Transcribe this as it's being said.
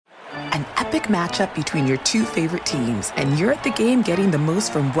An epic matchup between your two favorite teams, and you're at the game getting the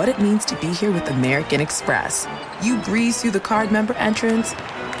most from what it means to be here with American Express. You breeze through the card member entrance,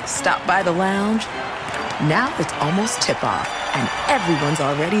 stop by the lounge. Now it's almost tip-off, and everyone's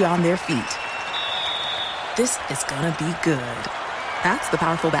already on their feet. This is gonna be good. That's the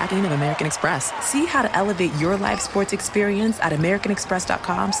powerful backing of American Express. See how to elevate your live sports experience at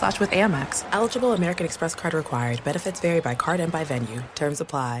americanexpress.com/withAmex. Eligible American Express card required. Benefits vary by card and by venue. Terms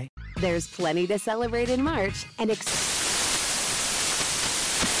apply. There's plenty to celebrate in March and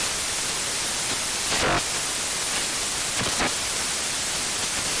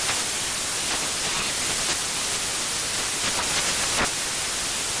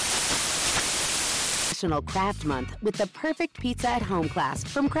National Craft Month with the perfect pizza at home class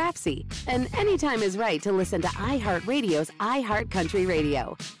from Craftsy. And anytime is right to listen to iHeartRadio's iHeartCountry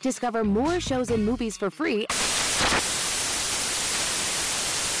Radio. Discover more shows and movies for free.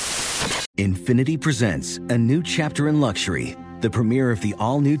 Infiniti presents a new chapter in luxury, the premiere of the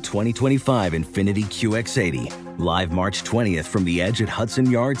all-new 2025 Infiniti QX80, live March 20th from the Edge at Hudson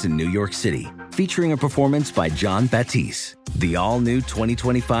Yards in New York City, featuring a performance by John Batiste. The all-new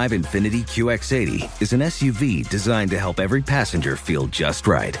 2025 Infiniti QX80 is an SUV designed to help every passenger feel just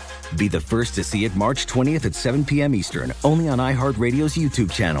right. Be the first to see it March 20th at 7 p.m. Eastern, only on iHeartRadio's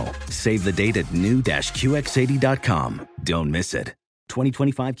YouTube channel. Save the date at new-QX80.com. Don't miss it.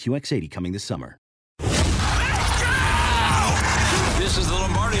 2025 QX80 coming this summer. This is the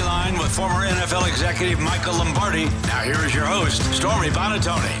Lombardi Line with former NFL executive Michael Lombardi. Now here is your host, Stormy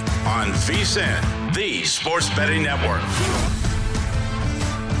Buonantony, on VSiN, the Sports Betting Network.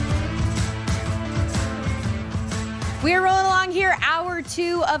 We're rolling along here, hour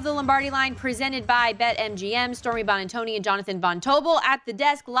 2 of the Lombardi Line, presented by BetMGM. Stormy Buonantony and Jonathan Von Tobel at the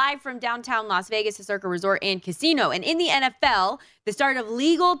desk, live from downtown Las Vegas, the Circa Resort and Casino. And in the NFL, the start of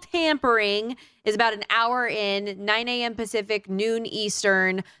legal tampering is about an hour in, 9 a.m. Pacific, noon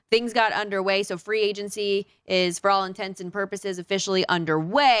Eastern. Things got underway, so free agency is, for all intents and purposes, officially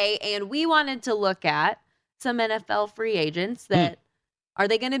underway. And we wanted to look at some NFL free agents that are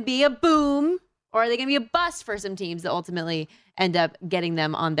they going to be a boom? Or are they going to be a bust for some teams that ultimately end up getting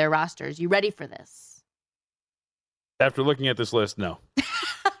them on their rosters? You ready for this? After looking at this list, no.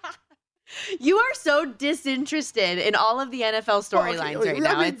 You are so disinterested in all of the NFL storylines right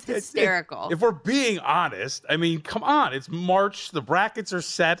now. It's hysterical. If we're being honest, I mean, come on. It's March. The brackets are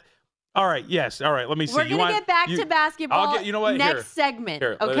set. All right. Yes. All right. Let me see. We're going to get back to basketball. You know what? Next segment.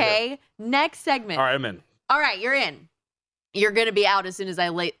 Okay? Next segment. All right. I'm in. All right. You're in. You're going to be out as soon as I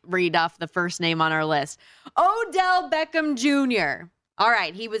read off the first name on our list. Odell Beckham Jr. All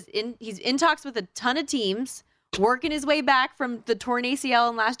right. He's in talks with a ton of teams, working his way back from the torn ACL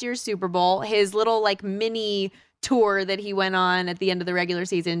in last year's Super Bowl. His little mini tour that he went on at the end of the regular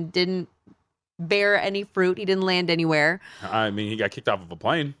season didn't bear any fruit. He didn't land anywhere. I mean, he got kicked off of a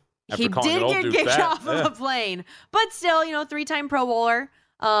plane. He did get kicked off of a plane. But still, 3-time Pro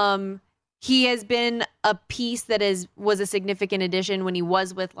Bowler. He has been a piece that was a significant addition when he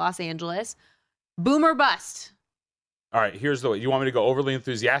was with Los Angeles. Boom or bust? All right, here's the way. You want me to go overly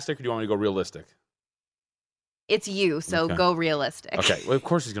enthusiastic or do you want me to go realistic? It's you, so go realistic. Okay, well, of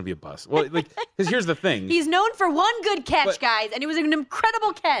course he's going to be a bust. Well, because here's the thing. He's known for one good catch, guys, and it was an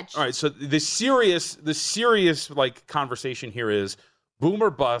incredible catch. All right, so the serious conversation here is boom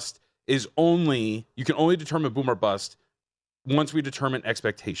or bust is you can only determine boom or bust once we determine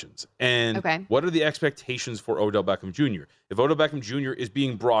expectations. And what are the expectations for Odell Beckham Jr.? If Odell Beckham Jr. is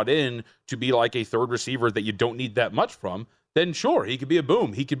being brought in to be like a third receiver that you don't need that much from, then sure, he could be a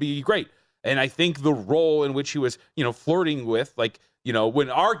boom. He could be great. And I think the role in which he was, flirting with, when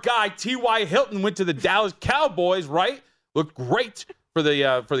our guy T.Y. Hilton went to the Dallas Cowboys, right? Looked great for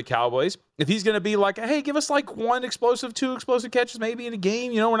the Cowboys. If he's going to be like, hey, give us one explosive, 2 explosive catches maybe in a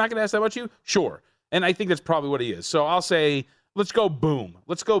game, we're not going to ask that much of you. Sure. And I think that's probably what he is. So I'll say, let's go boom.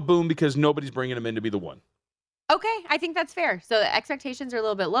 Let's go boom because nobody's bringing him in to be the one. Okay, I think that's fair. So the expectations are a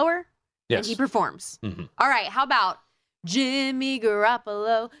little bit lower, and he performs. Mm-hmm. All right, how about Jimmy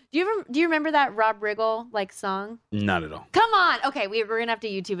Garoppolo? Do you remember that Rob Riggle song? Not at all. Come on. Okay, we're going to have to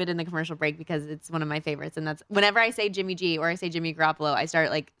YouTube it in the commercial break because it's one of my favorites. And that's whenever I say Jimmy G or I say Jimmy Garoppolo, I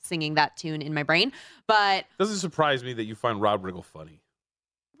start singing that tune in my brain. But doesn't surprise me that you find Rob Riggle funny.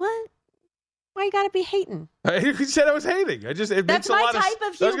 What? Why you gotta be hating? You said I was hating. That's makes a lot of type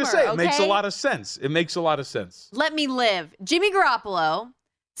of humor. I was gonna say it makes a lot of sense. It makes a lot of sense. Let me live. Jimmy Garoppolo,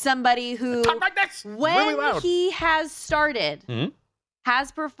 somebody who, when he has started,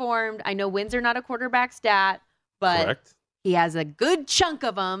 has performed. I know wins are not a quarterback stat, but He has a good chunk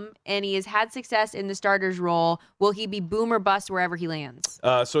of them, and he has had success in the starter's role. Will he be boom or bust wherever he lands?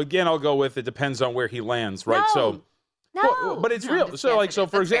 So again, I'll go with it depends on where he lands, right? No, but it's real. So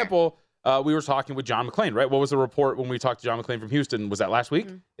for example, we were talking with John McClain, right? What was the report when we talked to John McClain from Houston? Was that last week?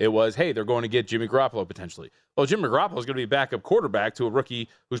 Mm-hmm. It was, hey, they're going to get Jimmy Garoppolo potentially. Well, Jimmy Garoppolo is going to be a backup quarterback to a rookie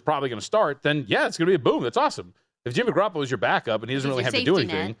who's probably going to start. Then yeah, it's going to be a boom. That's awesome. If Jimmy Garoppolo is your backup and he doesn't really have to do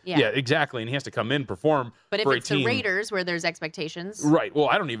anything, yeah, exactly, and he has to come in, perform. But if it's the Raiders where there's expectations, right? Well,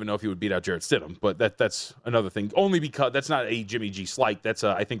 I don't even know if he would beat out Jarrett Stidham, but that's another thing. Only because that's not a Jimmy G slight. That's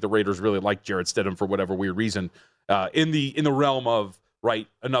I think the Raiders really like Jarrett Stidham for whatever weird reason. In the realm of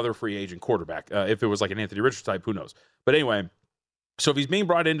another free agent quarterback. If it was like an Anthony Richards type, who knows? But anyway, so if he's being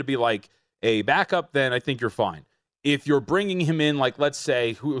brought in to be like a backup, then I think you're fine. If you're bringing him in, like let's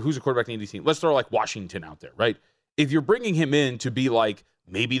say who's a quarterback in the team? Let's throw like Washington out there, right? If you're bringing him in to be like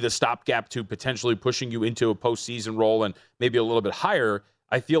maybe the stopgap to potentially pushing you into a postseason role and maybe a little bit higher,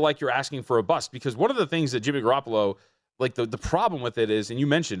 I feel like you're asking for a bust. Because one of the things that Jimmy Garoppolo, like the problem with it is, and you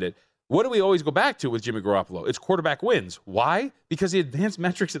mentioned it, what do we always go back to with Jimmy Garoppolo? It's quarterback wins. Why? Because the advanced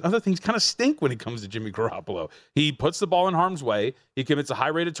metrics and other things kind of stink when it comes to Jimmy Garoppolo. He puts the ball in harm's way. He commits a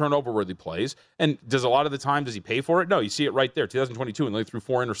high-rated turnover-worthy plays. And does a lot of the time, does he pay for it? No, you see it right there. 2022, and they threw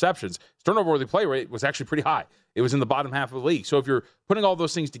 4 interceptions. His turnover-worthy play rate was actually pretty high. It was in the bottom half of the league. So if you're putting all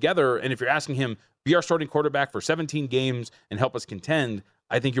those things together, and if you're asking him, be our starting quarterback for 17 games and help us contend,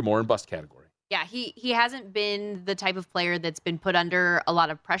 I think you're more in bust category. Yeah, he hasn't been the type of player that's been put under a lot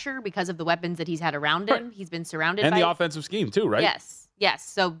of pressure because of the weapons that he's had around him. Right. He's been surrounded by the offensive scheme too, right? Yes.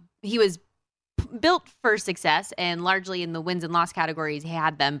 So he was built for success, and largely in the wins and loss categories, he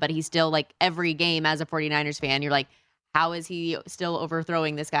had them, but he's still like every game as a 49ers fan, you're like, how is he still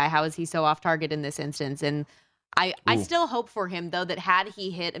overthrowing this guy? How is he so off target in this instance? And I still hope for him, though, that had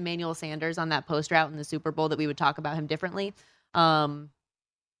he hit Emmanuel Sanders on that post route in the Super Bowl, that we would talk about him differently. But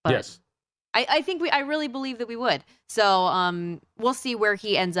yes. I really believe that we would. So we'll see where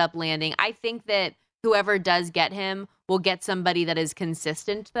he ends up landing. I think that whoever does get him will get somebody that is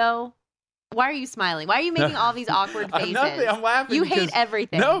consistent, though. Why are you smiling? Why are you making all these awkward faces? I'm laughing. You hate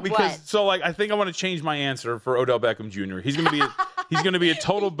everything. No, because I think I want to change my answer for Odell Beckham Jr. He's going to be a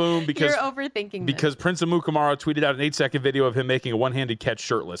total boom because you're overthinking because this. Prince Amukamara tweeted out an 8-second video of him making a one-handed catch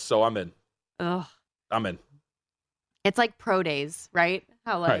shirtless. So I'm in. Ugh. I'm in. It's like pro days, right?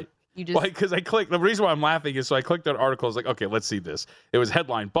 How right. You just because I clicked. The reason why I'm laughing is so I clicked on article. I was like, okay, let's see this. It was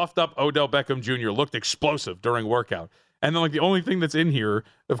headline: buffed up Odell Beckham Jr. looked explosive during workout. And then, like, the only thing that's in here,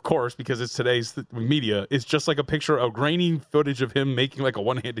 of course, because it's today's media, is just like a picture of grainy footage of him making like a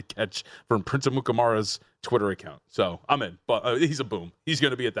one-handed catch from Prince Amukamara's Twitter account. So I'm in, but he's a boom. He's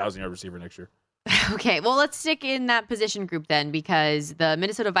going to be a 1,000-yard receiver next year. Okay, well, let's stick in that position group then, because the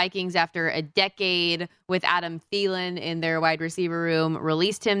Minnesota Vikings, after a decade with Adam Thielen in their wide receiver room,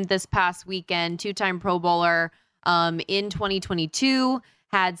 released him this past weekend, 2-time Pro Bowler in 2022.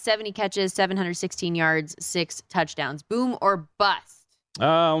 Had 70 catches, 716 yards, 6 touchdowns. Boom or bust?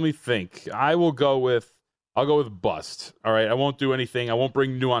 Let me think. I'll go with bust. All right. I won't do anything. I won't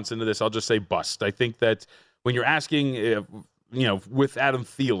bring nuance into this. I'll just say bust. I think that when you're asking, with Adam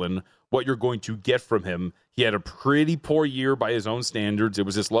Thielen, what you're going to get from him, he had a pretty poor year by his own standards. It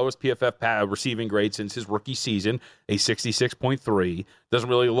was his lowest PFF receiving grade since his rookie season, a 66.3. Doesn't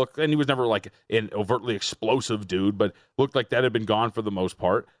really look, and he was never like an overtly explosive dude, but looked like that had been gone for the most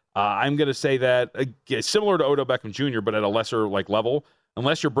part. I'm going to say that similar to Odell Beckham Jr., but at a lesser level.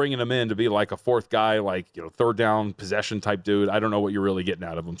 Unless you're bringing him in to be like a fourth guy, third down possession type dude, I don't know what you're really getting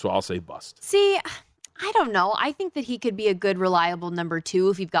out of him. So I'll say bust. See, I don't know. I think that he could be a good, reliable number 2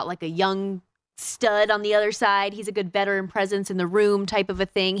 if you've got like a young stud on the other side. He's a good veteran presence in the room type of a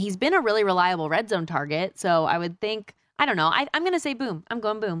thing. He's been a really reliable red zone target. So I would think, I don't know. I'm going to say boom. I'm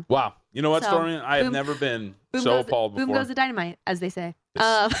going boom. Wow. You know what, Stormy? I have never been so appalled before. Boom goes the dynamite, as they say.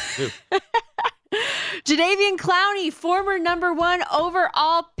 Jadeveon Clowney, former number 1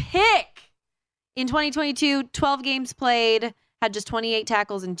 overall pick in 2022, 12 games played. Had just 28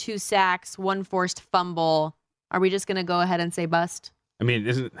 tackles and 2 sacks, 1 forced fumble. Are we just going to go ahead and say bust?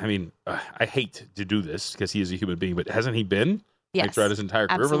 I hate to do this because he is a human being, but hasn't he been throughout his entire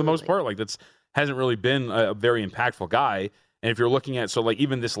career for the most part? That's hasn't really been a very impactful guy. And if you're looking at,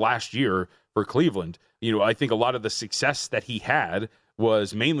 even this last year for Cleveland, I think a lot of the success that he had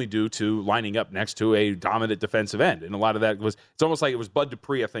was mainly due to lining up next to a dominant defensive end. And a lot of that was, it's almost like it was Bud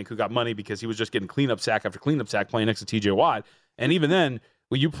Dupree, I think, who got money because he was just getting cleanup sack after cleanup sack playing next to TJ Watt. And even then,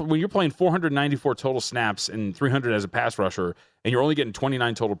 when you're playing 494 total snaps and 300 as a pass rusher, and you're only getting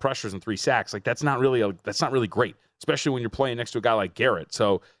 29 total pressures and 3 sacks, like that's not really great, especially when you're playing next to a guy like Garrett.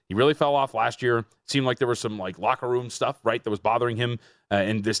 So he really fell off last year. Seemed like there was some like locker room stuff, right, that was bothering him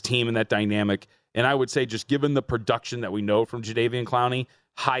and this team and that dynamic. And I would say, just given the production that we know from Jadeveon Clowney,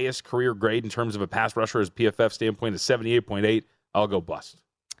 highest career grade in terms of a pass rusher as PFF standpoint is 78.8. I'll go bust.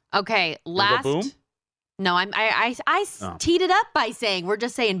 Okay, last. Go boom? No, I teed it up by saying we're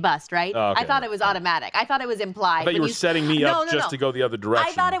just saying bust, right? Oh, okay. I thought it was automatic. I thought it was implied. I thought you were setting me up just to go the other direction.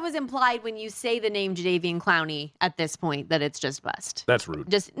 I thought it was implied when you say the name Jadeveon Clowney at this point that it's just bust. That's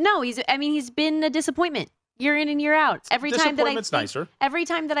rude. He's been a disappointment year in and year out. Every time that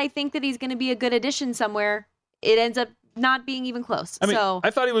I think that he's going to be a good addition somewhere, it ends up not being even close. I thought so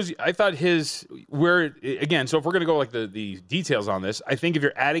if we're going to go like the details on this, I think if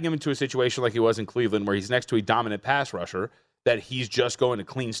you're adding him into a situation like he was in Cleveland where he's next to a dominant pass rusher, that he's just going to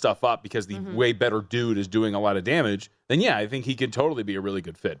clean stuff up because the way better dude is doing a lot of damage, then yeah, I think he can totally be a really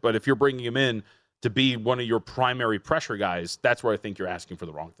good fit. But if you're bringing him in to be one of your primary pressure guys, that's where I think you're asking for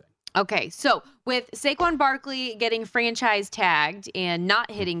the wrong thing. Okay, so with Saquon Barkley getting franchise tagged and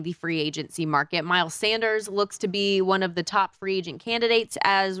not hitting the free agency market, Miles Sanders looks to be one of the top free agent candidates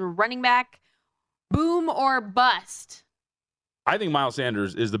as running back. Boom or bust? I think Miles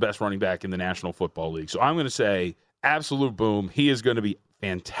Sanders is the best running back in the National Football League. So I'm going to say absolute boom. He is going to be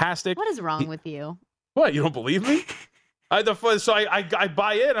fantastic. What is wrong with you? What, you don't believe me? I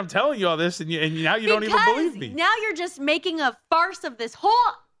buy it. I'm telling you all this, and now you don't even believe me. Now you're just making a farce of this whole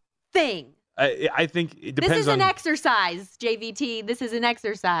thing. I think it depends. This is an exercise, JVT. This is an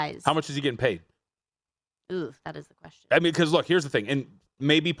exercise. How much is he getting paid? Ooh, that is the question. I mean, because look, here's the thing, and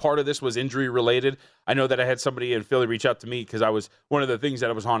maybe part of this was injury related. I know that I had somebody in Philly reach out to me because one of the things that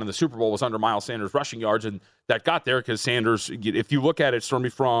I was on in the Super Bowl was under Miles Sanders rushing yards, and that got there because Sanders, if you look at it, Stormy,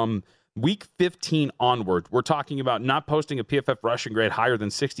 from week 15 onward, we're talking about not posting a PFF rushing grade higher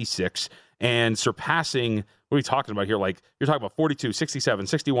than 66 and surpassing. What are we talking about here? Like, you're talking about 42, 67,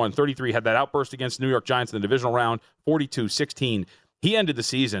 61, 33, had that outburst against New York Giants in the divisional round, 42, 16. He ended the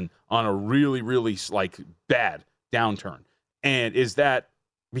season on a really, really bad downturn. And is that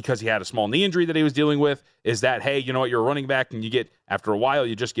because he had a small knee injury that he was dealing with? Is that, hey, you know what, you're a running back and after a while,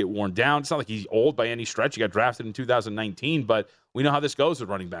 you just get worn down. It's not like he's old by any stretch. He got drafted in 2019, but we know how this goes with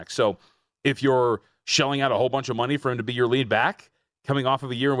running backs. So if you're shelling out a whole bunch of money for him to be your lead back, coming off of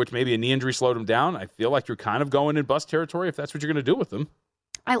a year in which maybe a knee injury slowed him down, I feel like you're kind of going in bust territory if that's what you're going to do with him.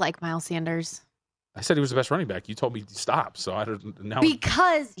 I like Miles Sanders. I said he was the best running back. You told me to stop, so I don't know.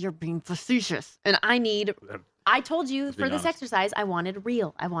 Because you're being facetious, and I told you for this exercise, I wanted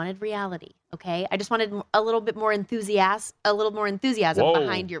reality. Okay, I just wanted a little more enthusiasm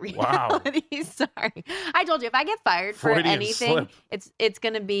behind your reality. Wow. Sorry, I told you if I get fired Freudian for anything, slip. It's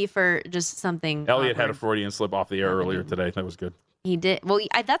going to be for just something. Elliot had a Freudian slip off the air earlier today. That was good. He did. Well,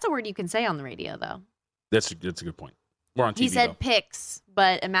 that's a word you can say on the radio, though. That's a good point. We're on TV. He said picks,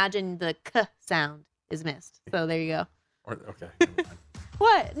 but imagine the k sound is missed. So there you go. Okay.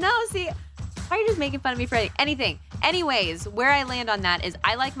 What? No, see, why are you just making fun of me for anything? Anyways, where I land on that is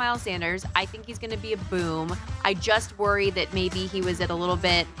I like Miles Sanders. I think he's going to be a boom. I just worry that maybe he was at a little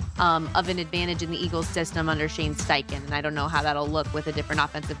bit of an advantage in the Eagles system under Shane Steichen, and I don't know how that'll look with a different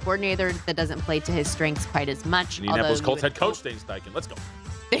offensive coordinator that doesn't play to his strengths quite as much. The Indianapolis Colts head coach Shane Steichen. Let's go.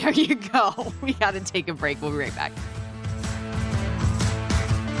 There you go. We got to take a break. We'll be right back.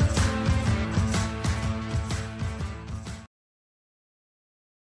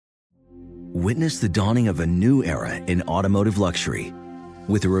 Witness the dawning of a new era in automotive luxury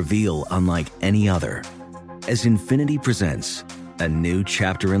with a reveal unlike any other as Infiniti presents a new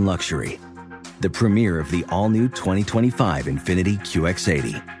chapter in luxury, the premiere of the all-new 2025 Infiniti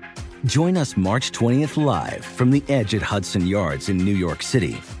QX80. Join us March 20th live from the Edge at Hudson Yards in New York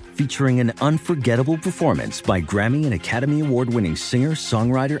City, featuring an unforgettable performance by Grammy and Academy Award-winning singer,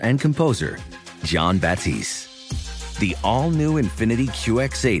 songwriter, and composer Jon Batiste. The all-new Infiniti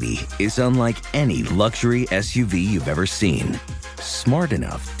QX80 is unlike any luxury SUV you've ever seen. Smart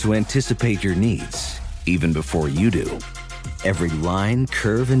enough to anticipate your needs, even before you do. Every line,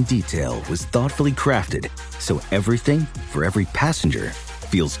 curve, and detail was thoughtfully crafted, so everything for every passenger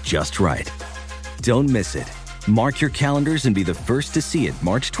feels just right. Don't miss it. Mark your calendars and be the first to see it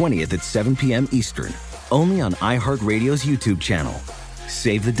March 20th at 7 p.m. Eastern, only on iHeartRadio's YouTube channel.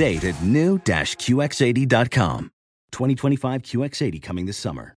 Save the date at new-QX80.com. 2025 QX80 coming this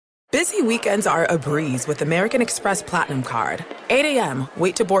summer. Busy weekends are a breeze with American Express Platinum Card. 8 a.m.,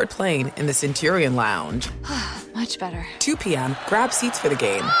 wait to board plane in the Centurion Lounge. Much better. 2 p.m., grab seats for the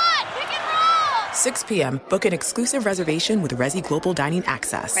game. 6 p.m., book an exclusive reservation with Resi Global Dining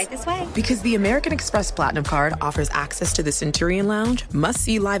Access. Right this way. Because the American Express Platinum Card offers access to the Centurion Lounge,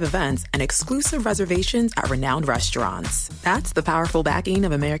 must-see live events, and exclusive reservations at renowned restaurants. That's the powerful backing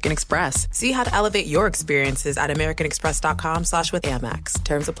of American Express. See how to elevate your experiences at americanexpress.com/withAmex.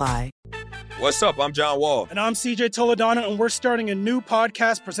 Terms apply. What's up? I'm John Wall. And I'm CJ Toledano, and we're starting a new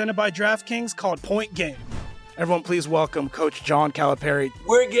podcast presented by DraftKings called Point Game. Everyone, please welcome Coach John Calipari.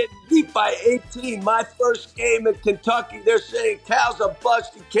 We're getting beat by 18. My first game in Kentucky, they're saying Cal's a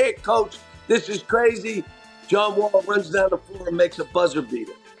bust. He can't coach. This is crazy. John Wall runs down the floor and makes a buzzer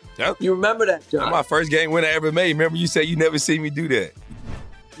beater. Yep. You remember that, John? That's my first game winner I ever made. Remember you said you never seen me do that.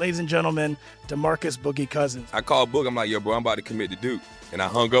 Ladies and gentlemen, DeMarcus Boogie Cousins. I called Boog. I'm like, yo, bro, I'm about to commit to Duke. And I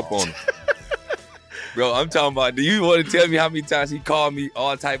hung up on him. Bro, I'm talking about, do you want to tell me how many times he called me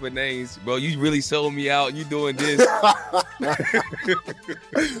all type of names? Bro, you really sold me out. You doing this.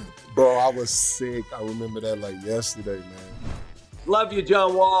 Bro, I was sick. I remember that like yesterday, man. Love you,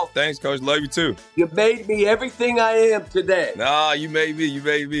 John Wall. Thanks, Coach. Love you, too. You made me everything I am today. Nah, you made me. You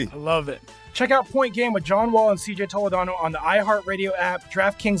made me. I love it. Check out Point Game with John Wall and CJ Toledano on the iHeartRadio app,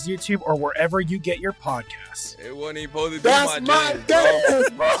 DraftKings YouTube, or wherever you get your podcasts. It wasn't even supposed to be That's my dance,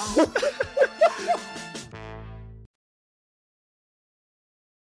 bro.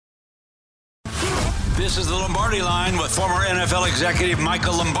 This is the Lombardi Line with former NFL executive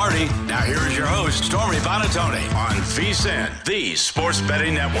Michael Lombardi. Now here is your host, Stormy Buonantony on VSiN, the Sports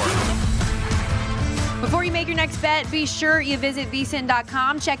Betting Network. Before you make your next bet, be sure you visit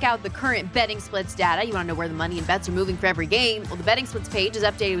vsin.com. Check out the current betting splits data. You want to know where the money and bets are moving for every game? Well, the betting splits page is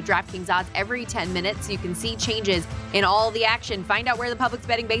updated with DraftKings odds every 10 minutes, so you can see changes in all the action. Find out where the public's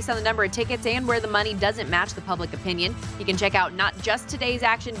betting based on the number of tickets and where the money doesn't match the public opinion. You can check out not just today's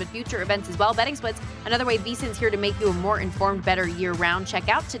action, but future events as well. Betting splits, another way VSiN's here to make you a more informed, better year-round. Check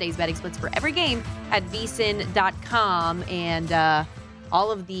out today's betting splits for every game at vsin.com, and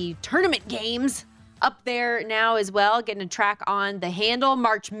all of the tournament games up there now as well, getting a track on the handle.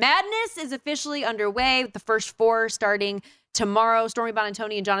 March Madness is officially underway with the first four starting tomorrow. Stormy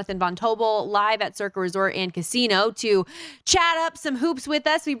Buonantony and Jonathan Von Tobel live at Circa Resort and Casino to chat up some hoops with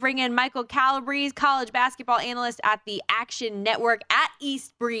us. We bring in Michael Calabrese, college basketball analyst at the Action Network at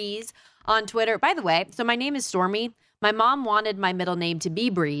East Breeze on Twitter. By the way, so my name is Stormy. My mom wanted my middle name to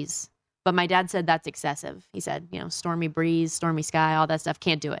be Breeze, but my dad said that's excessive. He said, Stormy Breeze, Stormy Sky, all that stuff.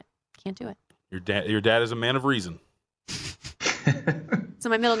 Can't do it. Can't do it. Your dad is a man of reason. So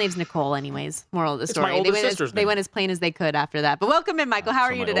my middle name's Nicole, anyways. Moral of the story. My older sister's name. They went as plain as they could after that. But welcome in, Michael. How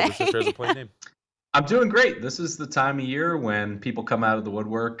are you today? My older sister has a plain name. I'm doing great. This is the time of year when people come out of the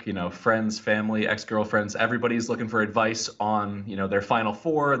woodwork, friends, family, ex-girlfriends, everybody's looking for advice on, their Final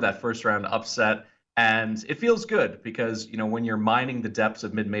Four, that first round upset. And it feels good because, when you're mining the depths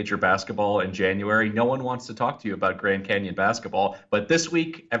of mid-major basketball in January, no one wants to talk to you about Grand Canyon basketball. But this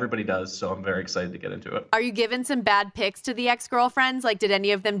week, everybody does. So I'm very excited to get into it. Are you giving some bad picks to the ex-girlfriends? Like, did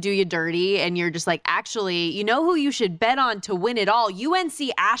any of them do you dirty? And you're just like, actually, you know who you should bet on to win it all?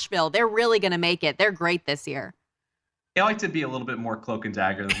 UNC Asheville. They're really going to make it. They're great this year. I like to be a little bit more cloak and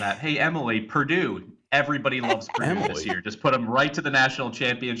dagger than that. Hey, Emily, Purdue. Everybody loves Purdue this year. Just put them right to the national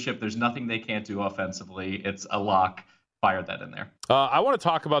championship. There's nothing they can't do offensively. It's a lock. Fire that in there. I want to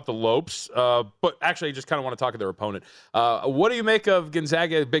talk about the Lopes, but actually I just kind of want to talk to their opponent. What do you make of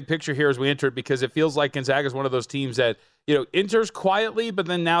Gonzaga, big picture here as we enter it? Because it feels like Gonzaga is one of those teams that, enters quietly, but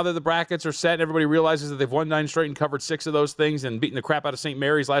then now that the brackets are set and everybody realizes that they've won 9 straight and covered 6 of those things and beaten the crap out of St.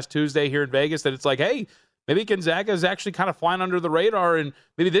 Mary's last Tuesday here in Vegas, that it's like, hey, maybe Gonzaga is actually kind of flying under the radar, and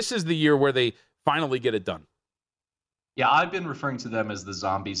maybe this is the year where they finally get it done. Yeah, I've been referring to them as the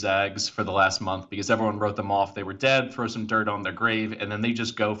zombie Zags for the last month because everyone wrote them off. They were dead, throw some dirt on their grave, and then they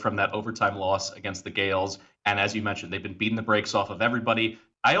just go from that overtime loss against the Gales. And as you mentioned, they've been beating the brakes off of everybody.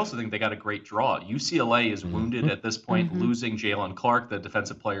 I also think they got a great draw. UCLA is wounded at this point, losing Jalen Clark, the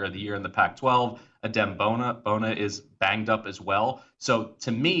Defensive Player of the Year in the Pac-12. Adem Bona is banged up as well. So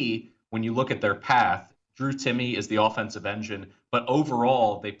to me, when you look at their path, Drew Timme is the offensive engine, but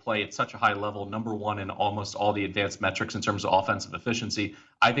overall they play at such a high level, number one in almost all the advanced metrics in terms of offensive efficiency.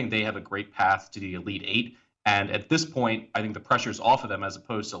 I think they have a great path to the Elite Eight. And at this point, I think the pressure's off of them as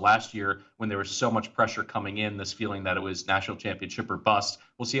opposed to last year when there was so much pressure coming in, this feeling that it was national championship or bust.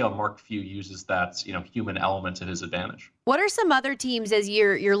 We'll see how Mark Few uses that, human element to his advantage. What are some other teams as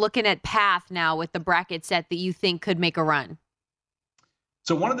you're looking at path now with the bracket set that you think could make a run?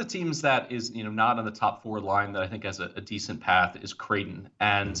 So one of the teams that is, not on the top 4 line that I think has a decent path is Creighton.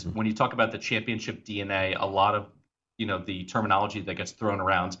 And when you talk about the championship DNA, a lot of, the terminology that gets thrown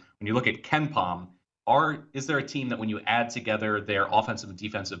around, when you look at KenPom, is there a team that when you add together their offensive and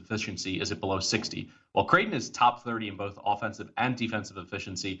defensive efficiency, is it below 60? Well, Creighton is top 30 in both offensive and defensive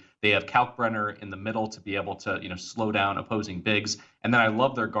efficiency. They have Kalkbrenner in the middle to be able to, slow down opposing bigs. And then I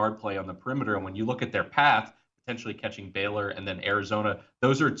love their guard play on the perimeter. And when you look at their path, potentially catching Baylor and then Arizona,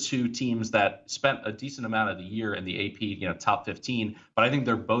 those are two teams that spent a decent amount of the year in the AP, top 15. But I think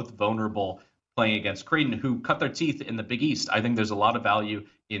they're both vulnerable playing against Creighton, who cut their teeth in the Big East. I think there's a lot of value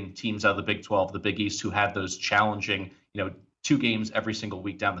in teams out of the Big 12, the Big East, who had those challenging, 2 games every single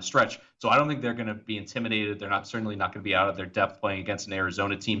week down the stretch. So I don't think they're going to be intimidated. They're certainly not going to be out of their depth playing against an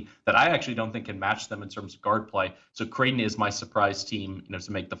Arizona team that I actually don't think can match them in terms of guard play. So Creighton is my surprise team,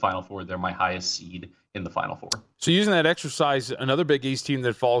 to make the Final Four. They're my highest seed in the Final Four. So using that exercise, another Big East team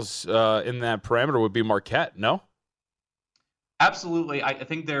that falls in that parameter would be Marquette, no? Absolutely. I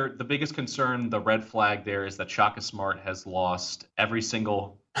think the biggest concern, the red flag there, is that Shaka Smart has lost every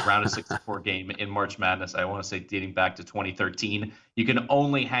single round of 64 game in March Madness. I want to say dating back to 2013. You can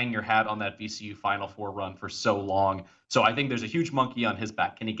only hang your hat on that VCU Final Four run for so long. So I think there's a huge monkey on his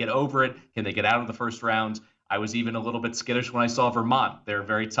back. Can he get over it? Can they get out of the first round? I was even a little bit skittish when I saw Vermont. They're a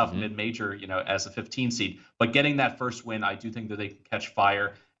very tough mid-major, as a 15 seed. But getting that first win, I do think that they can catch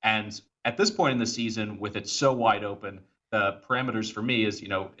fire. And at this point in the season, with it so wide open, the parameters for me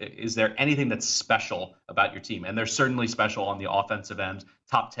is there anything that's special about your team? And they're certainly special on the offensive end,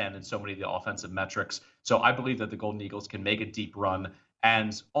 top 10 in so many of the offensive metrics. So I believe that the Golden Eagles can make a deep run.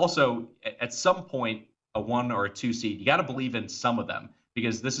 And also, at some point, a 1 or a 2 seed, you got to believe in some of them,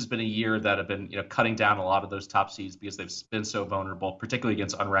 because this has been a year that have been the cutting down a lot of those top seeds because they've been so vulnerable, particularly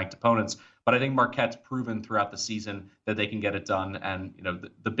against unranked opponents. But I think Marquette's proven throughout the season that they can get it done. And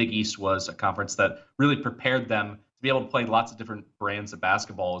the Big East was a conference that really prepared them to be able to play lots of different brands of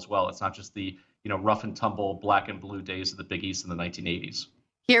basketball as well. It's not just the rough and tumble black and blue days of the Big East in the 1980s.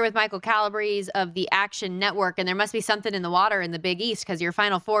 Here with Michael Calabrese of the Action Network, and there must be something in the water in the Big East because your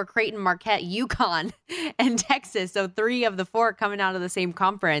Final Four, Creighton, Marquette, UConn, and Texas. So 3 of the 4 coming out of the same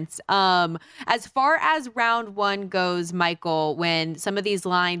conference. As far as round 1 goes, Michael, when some of these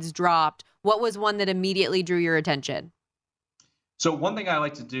lines dropped, what was one that immediately drew your attention? So one thing I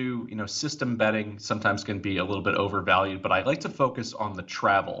like to do, system betting sometimes can be a little bit overvalued, but I like to focus on the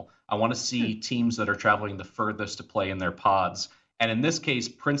travel. I want to see teams that are traveling the furthest to play in their pods. And in this case,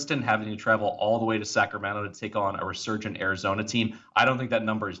 Princeton having to travel all the way to Sacramento to take on a resurgent Arizona team, I don't think that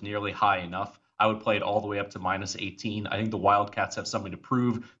number is nearly high enough. I would play it all the way up to -18. I think the Wildcats have something to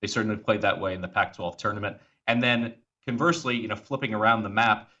prove. They certainly played that way in the Pac-12 tournament. And then conversely, flipping around the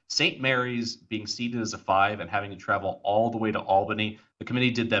map, St. Mary's being seeded as a 5 and having to travel all the way to Albany, the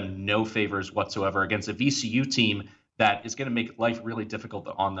committee did them no favors whatsoever against a VCU team that is going to make life really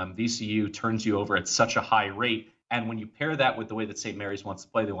difficult on them. VCU turns you over at such a high rate. And when you pair that with the way that St. Mary's wants to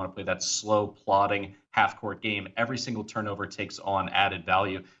play, they want to play that slow, plodding, half-court game. Every single turnover takes on added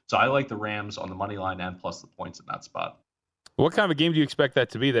value. So I like the Rams on the money line and plus the points in that spot. What kind of a game do you expect that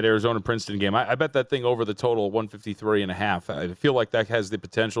to be, that Arizona-Princeton game? I bet that thing over the total 153.5. I feel like that has the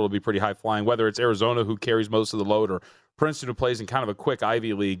potential to be pretty high-flying, whether it's Arizona, who carries most of the load, or Princeton, who plays in kind of a quick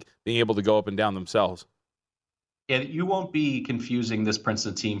Ivy League, being able to go up and down themselves. Yeah, you won't be confusing this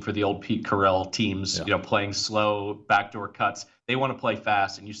Princeton team for the old Pete Carroll teams, playing slow, backdoor cuts. They want to play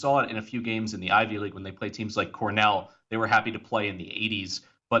fast, and you saw it in a few games in the Ivy League when they played teams like Cornell. They were happy to play in the 80s.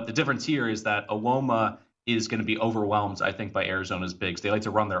 But the difference here is that Iwoma is going to be overwhelmed, I think, by Arizona's bigs. They like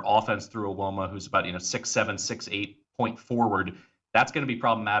to run their offense through Iwoma, who's about 6'7", 6'8" point forward. That's going to be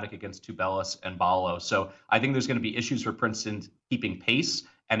problematic against Tubelis and Ballo. So I think there's going to be issues for Princeton keeping pace,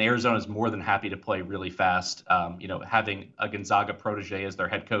 and Arizona is more than happy to play really fast. Having a Gonzaga protege as their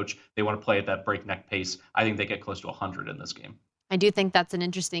head coach, they want to play at that breakneck pace. I think they get close to 100 in this game. I do think that's an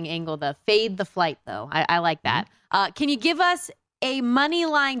interesting angle, the fade the flight, though. I like that. Can you give us a money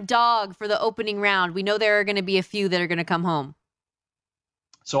line dog for the opening round? We know there are going to be a few that are going to come home.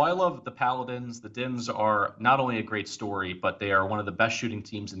 So I love the Paladins. The Dins are not only a great story, but they are one of the best shooting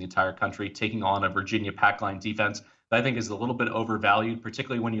teams in the entire country, taking on a Virginia pack line defense that I think is a little bit overvalued,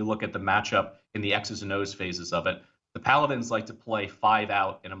 particularly when you look at the matchup in the X's and O's phases of it. The Paladins like to play 5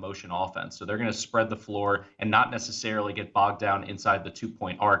 out in a motion offense. So they're going to spread the floor and not necessarily get bogged down inside the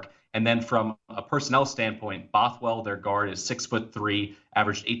 2-point arc. And then from a personnel standpoint, Bothwell, their guard, is 6'3",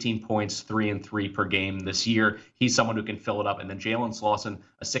 averaged 18 points, 3 and 3 per game this year. He's someone who can fill it up. And then Jalen Slauson,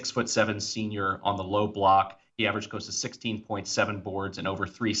 a 6'7" senior on the low block. He averaged close to 16.7 boards and over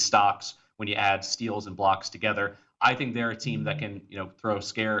 3 stocks when you add steals and blocks together. I think they're a team that can, throw a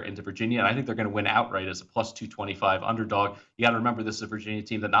scare into Virginia, and I think they're going to win outright as a plus 225 underdog. You got to remember, this is a Virginia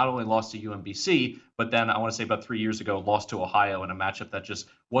team that not only lost to UMBC, but then I want to say about 3 years ago lost to Ohio in a matchup that just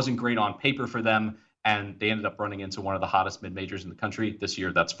wasn't great on paper for them. and they ended up running into one of the hottest mid-majors in the country this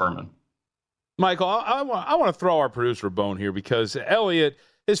year. That's Furman. Michael, I want to throw our producer a bone here because Elliot,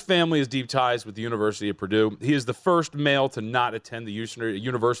 his family has deep ties with the University of Purdue. He is the first male to not attend the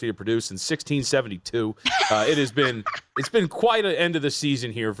University of Purdue since 1672. It's been quite an end of the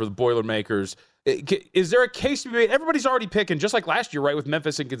season here for the Boilermakers. Is there a case to be made? Everybody's already picking, just like last year, right, with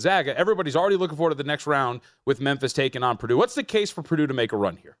Memphis and Gonzaga. Everybody's already looking forward to the next round with Memphis taking on Purdue. What's the case for Purdue to make a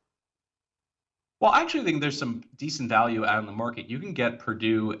run here? Well, I actually think there's some decent value out in the market. You can get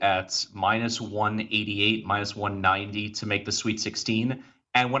Purdue at minus 188, minus 190 to make the Sweet 16.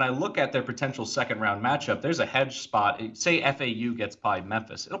 And when I look at their potential second-round matchup, there's a hedge spot. Say FAU gets by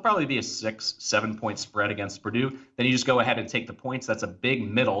Memphis. It'll probably be a 6-7 point spread against Purdue. Then you just go ahead and take the points. That's a big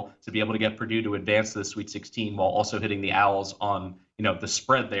middle to be able to get Purdue to advance to the Sweet 16 while also hitting the Owls on, the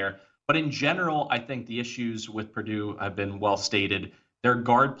spread there. But in general, I think the issues with Purdue have been well stated. Their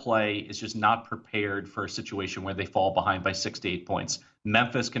guard play is just not prepared for a situation where they fall behind by 6 to 8 points.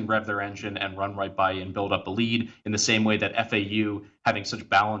 Memphis can rev their engine and run right by you and build up a lead in the same way that FAU, having such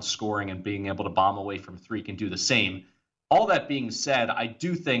balanced scoring and being able to bomb away from three, can do the same. All that being said, I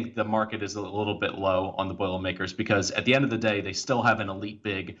do think the market is a little bit low on the Boilermakers because at the end of the day, they still have an elite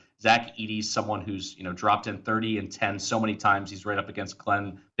big. Zach Edey's someone who's dropped in 30 and 10 so many times. He's right up against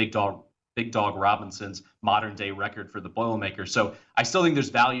Glenn Big Dog Robinson's modern day record for the Boilermakers. So I still think there's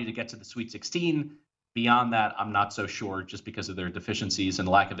value to get to the Sweet 16. Beyond that, I'm not so sure just because of their deficiencies and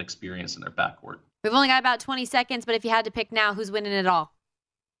lack of experience in their backcourt. We've only got about 20 seconds, but if you had to pick now, who's winning it all?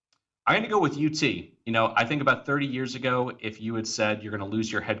 I'm going to go with UT. I think about 30 years ago, if you had said you're going to lose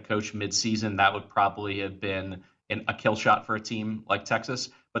your head coach midseason, that would probably have been a kill shot for a team like Texas.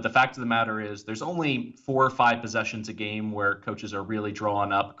 But the fact of the matter is there's only 4 or 5 possessions a game where coaches are really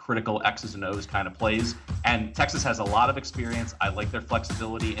drawing up critical X's and O's kind of plays. And Texas has a lot of experience. I like their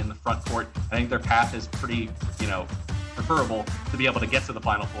flexibility in the front court. I think their path is pretty, preferable to be able to get to the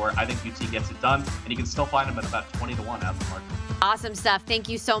Final Four. I think UT gets it done, and you can still find them at about 20 to 1 out of the market. Awesome stuff. Thank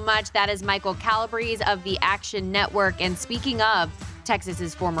you so much. That is Michael Calabrese of the Action Network. And speaking of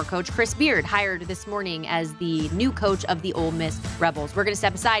Texas's former coach, Chris Beard, hired this morning as the new coach of the Ole Miss Rebels. We're going to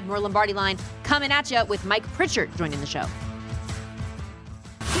step aside. More Lombardi Line coming at you with Mike Pritchard joining the show.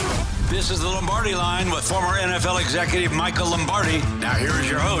 This is the Lombardi Line with former NFL executive Michael Lombardi. Now here is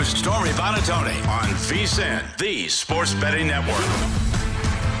your host, Stormy Buonantony on VSiN, the Sports Betting Network.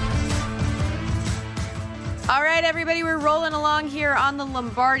 All right, everybody, we're rolling along here on the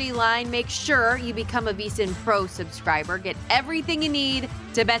Lombardi Line. Make sure you become a VSiN Pro subscriber. Get everything you need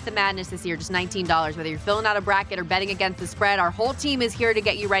to bet the madness this year, just $19. Whether you're filling out a bracket or betting against the spread, our whole team is here to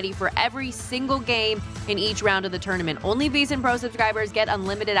get you ready for every single game in each round of the tournament. Only VSiN Pro subscribers get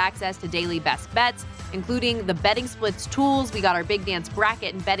unlimited access to daily best bets, including the betting splits tools. We got our Big Dance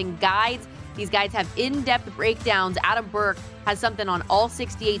bracket and betting guides. These guides have in-depth breakdowns. Adam Burke has something on all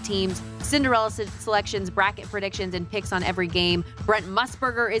 68 teams, Cinderella selections, bracket predictions, and picks on every game. Brent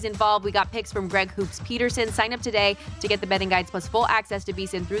Musburger is involved. We got picks from Greg Hoops Peterson. Sign up today to get the betting guides plus full access to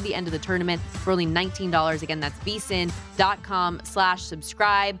VSiN through the end of the tournament for only $19. Again, that's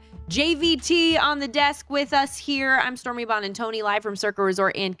vsin.com/subscribe. JVT on the desk with us here. I'm Stormy Buonantony, live from Circa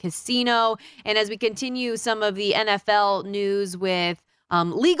Resort and Casino. And as we continue some of the NFL news with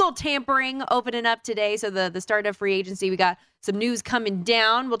legal tampering opening up today. So the start of free agency, we got some news coming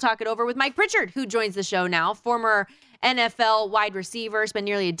down. We'll talk it over with Mike Pritchard, who joins the show now. Former NFL wide receiver, spent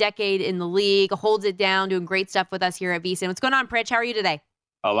nearly a decade in the league, holds it down, doing great stuff with us here at VSiN. What's going on, Pritch? How are you today?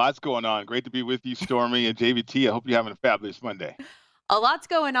 A lot's going on. Great to be with you, Stormy and JVT. I hope you're having a fabulous Monday. A lot's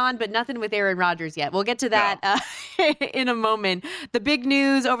going on, but nothing with Aaron Rodgers yet. We'll get to that in a moment. The big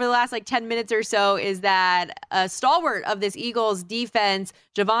news over the last 10 minutes or so is that a stalwart of this Eagles defense,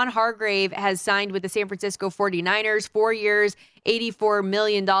 Javon Hargrave, has signed with the San Francisco 49ers, 4 years, $84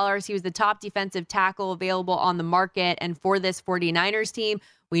 million. He was the top defensive tackle available on the market. And for this 49ers team,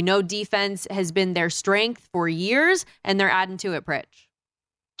 we know defense has been their strength for years, and they're adding to it, Pritch.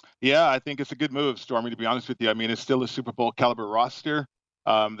 Yeah, I think it's a good move, Stormy, to be honest with you. I mean, it's still a Super Bowl caliber roster.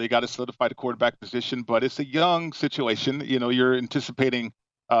 They got to solidify the quarterback position, but it's a young situation. You're anticipating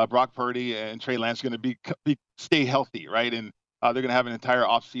Brock Purdy and Trey Lance going to stay healthy, right? And they're going to have an entire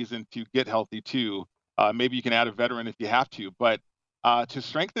offseason to get healthy, too. Maybe you can add a veteran if you have to. But to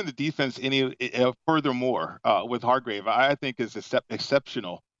strengthen the defense furthermore with Hargrave, I think is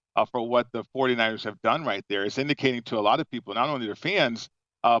exceptional for what the 49ers have done right there. It's indicating to a lot of people, not only their fans,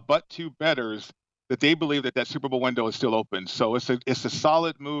 but to bettors, that they believe that Super Bowl window is still open. So it's a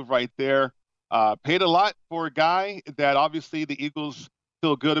solid move right there. Paid a lot for a guy that obviously the Eagles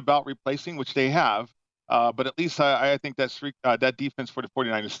feel good about replacing, which they have. But at least I think that defense for the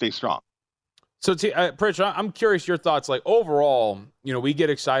 49ers stays strong. So, Pritch, I'm curious your thoughts. Like, overall, we get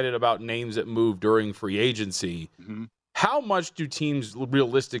excited about names that move during free agency. Mm-hmm. How much do teams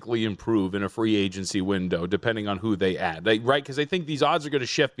realistically improve in a free agency window, depending on who they add? Right? Because I think these odds are going to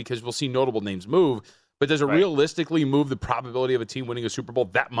shift because we'll see notable names move. But does it realistically move the probability of a team winning a Super Bowl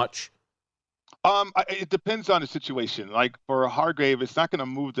that much? It depends on the situation. Like for Hargrave, it's not going to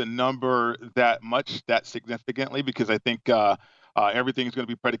move the number that significantly, because I think everything is going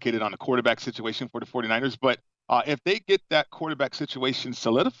to be predicated on the quarterback situation for the 49ers. But if they get that quarterback situation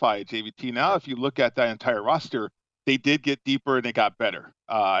solidified, JVT, now if you look at that entire roster, they did get deeper and they got better,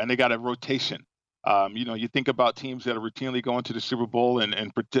 and they got a rotation. You think about teams that are routinely going to the Super Bowl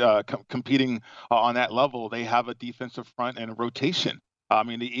and competing on that level. They have a defensive front and a rotation. I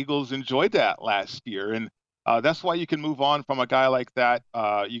mean, the Eagles enjoyed that last year, and that's why you can move on from a guy like that.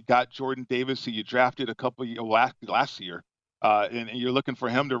 You got Jordan Davis, who you drafted a couple of last year, and you're looking for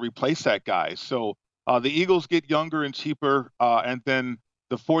him to replace that guy. So the Eagles get younger and cheaper, and then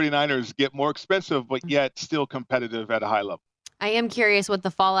the 49ers get more expensive, but yet still competitive at a high level. I am curious what the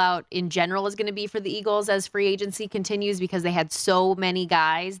fallout in general is going to be for the Eagles as free agency continues, because they had so many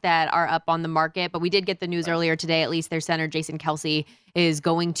guys that are up on the market. But we did get the news earlier today, at least their center, Jason Kelce, is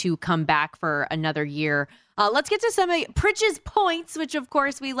going to come back for another year. Let's get to some of Pritch's points, which, of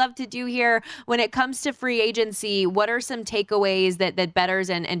course, we love to do here. When it comes to free agency, what are some takeaways that bettors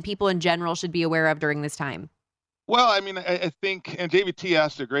and people in general should be aware of during this time? Well, I mean, I think, and JVT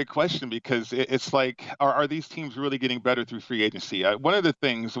asked a great question, because it's like, are these teams really getting better through free agency? One of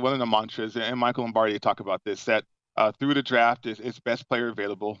the mantras, and Michael Lombardi talk about this, that through the draft is best player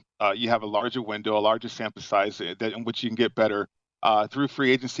available. You have a larger window, a larger sample size in which you can get better. Through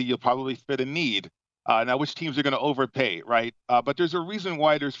free agency, you'll probably fit a need. Now, which teams are going to overpay, right? But there's a reason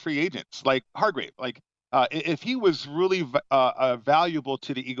why there's free agents like Hargrave. Like, if he was really valuable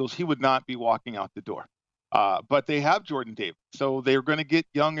to the Eagles, he would not be walking out the door. But they have Jordan Davis, so they're going to get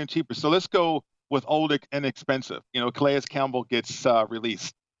young and cheaper. So let's go with old and expensive. Calais Campbell gets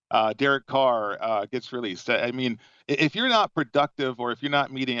released. Derek Carr gets released. I mean, if you're not productive or if you're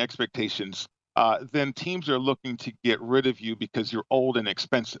not meeting expectations, then teams are looking to get rid of you because you're old and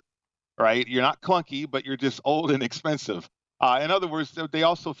expensive, right? You're not clunky, but you're just old and expensive. In other words, they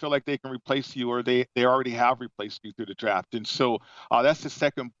also feel like they can replace you, or they already have replaced you through the draft. And so that's the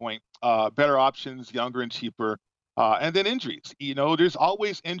second point. Better options, younger and cheaper. And then injuries. There's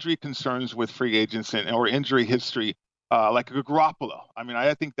always injury concerns with free agents or injury history, like a Garoppolo. I mean,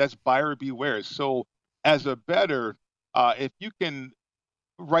 I think that's buyer beware. So as a bettor, if you can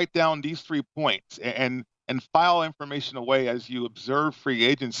write down these 3 points and file information away as you observe free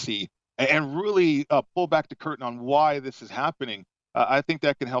agency, and really pull back the curtain on why this is happening, I think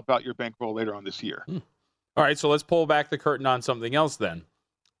that can help out your bankroll later on this year. All right, so let's pull back the curtain on something else then.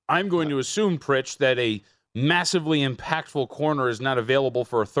 I'm going to assume, Pritch, that a massively impactful corner is not available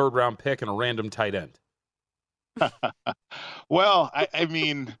for a third-round pick and a random tight end. Well, I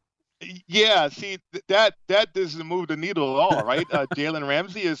mean, yeah, see, that doesn't move the needle at all, right? Jalen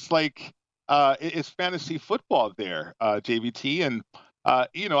Ramsey is like, it's fantasy football there, JVT, and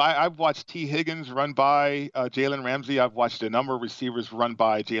I've watched T. Higgins run by Jalen Ramsey. I've watched a number of receivers run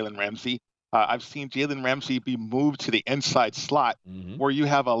by Jalen Ramsey. I've seen Jalen Ramsey be moved to the inside slot, where you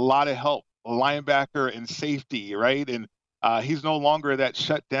have a lot of help, a linebacker and safety, right? And he's no longer that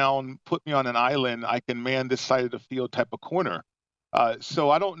shut down, put me on an island, I can man this side of the field type of corner.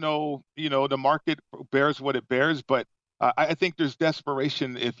 So I don't know, the market bears what it bears, but I think there's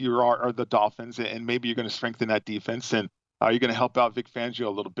desperation if you are the Dolphins, and maybe you're going to strengthen that defense, and you're going to help out Vic Fangio a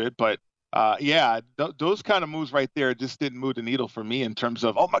little bit. But, those kind of moves right there just didn't move the needle for me in terms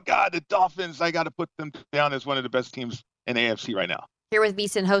of, oh, my God, the Dolphins, I got to put them down as one of the best teams in AFC right now. Here with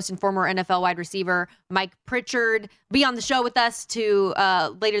VSiN host and former NFL wide receiver Mike Pritchard. Be on the show with us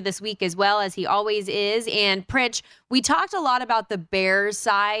later this week as well, as he always is. And Pritch, we talked a lot about the Bears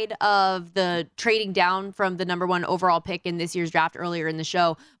side of the trading down from the number 1 overall pick in this year's draft earlier in the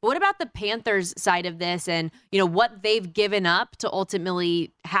show. But what about the Panthers side of this, and what they've given up to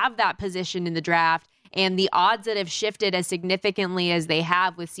ultimately have that position in the draft? And the odds that have shifted as significantly as they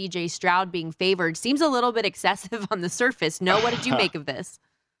have, with C.J. Stroud being favored, seems a little bit excessive on the surface. No, what did you make of this?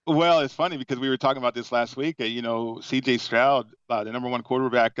 Well, it's funny because we were talking about this last week. C.J. Stroud, the number 1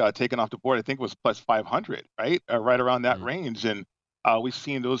 quarterback taken off the board, I think was plus 500, right? Right around that range. And we've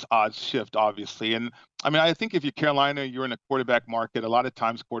seen those odds shift, obviously. And I mean, I think if you're Carolina, you're in a quarterback market. A lot of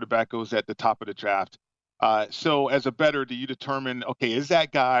times quarterback goes at the top of the draft. So as a bettor, do you determine, okay, is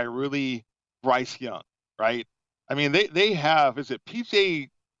that guy really Bryce Young, right? I mean, they have, is it PJ?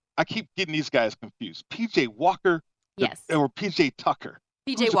 I keep getting these guys confused. PJ Walker, yes, or PJ Tucker.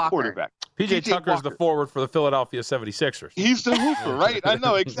 PJ Walker, quarterback. PJ Tucker's Walker. The forward for the Philadelphia 76ers. He's the hooper, right? I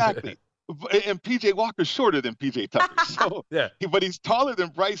know, exactly. And PJ Walker's shorter than PJ Tucker. So, yeah. But he's taller than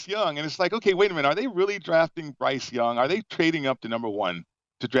Bryce Young. And it's like, okay, wait a minute. Are they really drafting Bryce Young? Are they trading up to number 1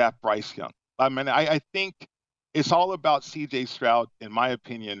 to draft Bryce Young? I mean, I think it's all about C.J. Stroud, in my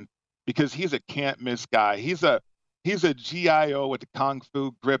opinion, because he's a can't-miss guy. He's a GIO with the Kung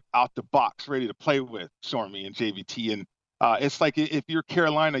Fu grip out the box, ready to play with Stormy and JVT. And it's like if you're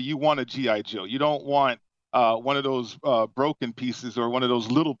Carolina, you want a G.I. Joe. You don't want one of those broken pieces or one of those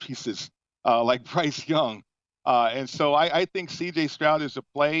little pieces like Bryce Young. And so I think C.J. Stroud is a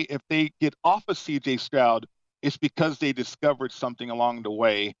play. If they get off of C.J. Stroud, it's because they discovered something along the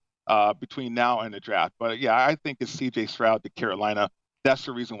way between now and the draft. But, yeah, I think it's C.J. Stroud to Carolina. That's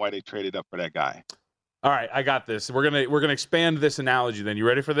the reason why they traded up for that guy. All right, I got this. We're gonna expand this analogy then. You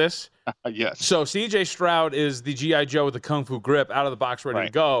ready for this? Yes. So C.J. Stroud is the G.I. Joe with the Kung Fu grip, out of the box, ready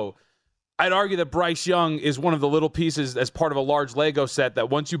to go. I'd argue that Bryce Young is one of the little pieces as part of a large Lego set that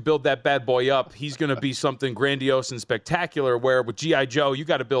once you build that bad boy up, he's going to be something grandiose and spectacular, where with G.I. Joe, you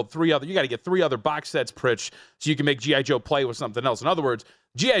got to get 3 other box sets, Pritch, so you can make G.I. Joe play with something else. In other words,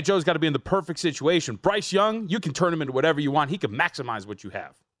 G.I. Joe's got to be in the perfect situation. Bryce Young, you can turn him into whatever you want. He can maximize what you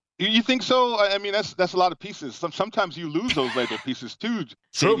have. You think so? I mean, that's a lot of pieces. Sometimes you lose those Lego pieces too.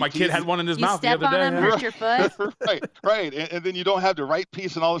 True. My kid had one in his mouth the other day. You step on him, hurt your foot. Right. And then you don't have the right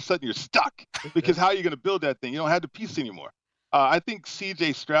piece, and all of a sudden you're stuck because how are you going to build that thing? You don't have the piece anymore. I think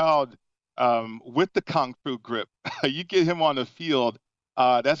C.J. Stroud, with the Kung Fu grip, you get him on the field,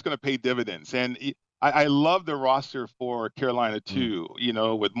 that's going to pay dividends. And I love the roster for Carolina too. You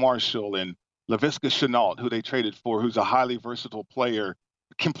know, with Marshall and Laviska Shenault, who they traded for, who's a highly versatile player.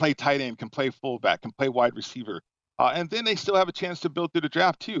 Can play tight end, can play fullback, can play wide receiver. And then they still have a chance to build through the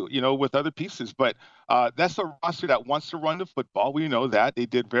draft too, you know, with other pieces. But that's a roster that wants to run the football. We know that. They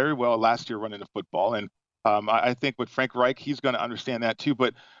did very well last year running the football. And I think with Frank Reich, he's going to understand that too.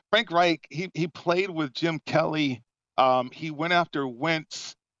 But Frank Reich, he played with Jim Kelly. He went after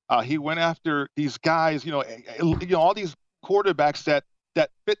Wentz. He went after these guys, you know, all these quarterbacks that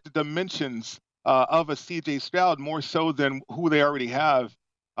fit the dimensions of a C.J. Stroud more so than who they already have.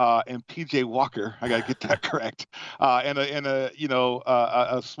 And PJ Walker, I got to get that correct, and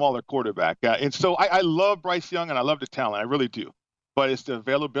a smaller quarterback. And so I love Bryce Young and I love the talent. I really do. But it's the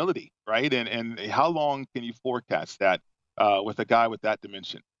availability, right? And how long can you forecast that with a guy with that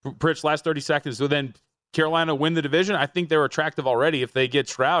dimension? Pritch, last 30 seconds. So then Carolina win the division? I think they're attractive already. If they get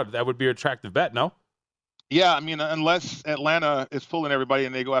Stroud, that would be an attractive bet, no? Yeah, I mean, unless Atlanta is fooling everybody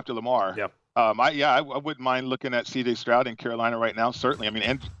and they go after Lamar. Yep. I wouldn't mind looking at C.J. Stroud in Carolina right now, certainly. I mean,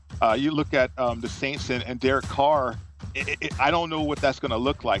 and you look at the Saints and Derek Carr, I don't know what that's going to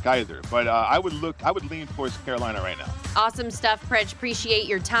look like either. But I would lean towards Carolina right now. Awesome stuff, Pritch. Appreciate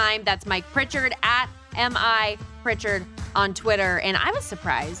your time. That's Mike Pritchard at MI Pritchard on Twitter. And I was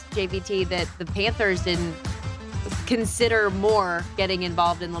surprised, JVT, that the Panthers didn't consider more getting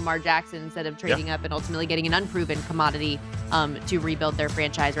involved in Lamar Jackson instead of trading up and ultimately getting an unproven commodity to rebuild their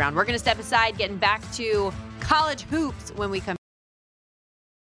franchise around. We're going to step aside, getting back to college hoops when we come.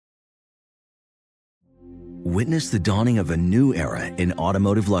 Witness the dawning of a new era in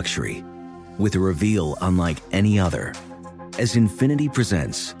automotive luxury with a reveal unlike any other as Infiniti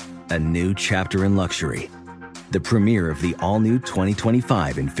presents a new chapter in luxury, the premiere of the all-new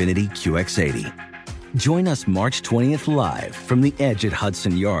 2025 Infiniti QX80. Join us March 20th live from the Edge at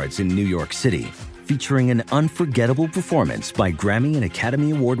Hudson Yards in New York City, featuring an unforgettable performance by Grammy and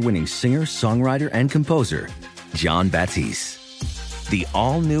Academy Award-winning singer, songwriter, and composer, Jon Batiste. The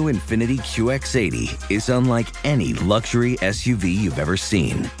all-new Infiniti QX80 is unlike any luxury SUV you've ever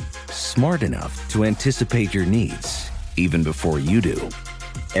seen. Smart enough to anticipate your needs, even before you do.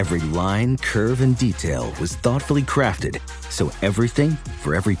 Every line, curve, and detail was thoughtfully crafted, so everything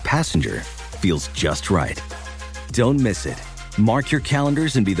for every passenger feels just right. Don't miss it. Mark your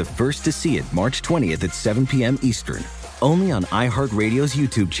calendars and be the first to see it March 20th at 7 p.m. Eastern, only on iHeartRadio's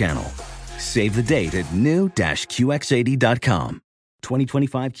YouTube channel. Save the date at new-QX80.com.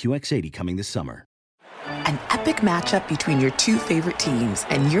 2025 QX80 coming this summer. An epic matchup between your two favorite teams,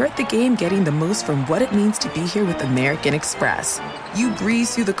 and you're at the game getting the most from what it means to be here with American Express. You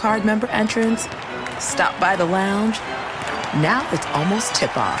breeze through the card member entrance, stop by the lounge. Now it's almost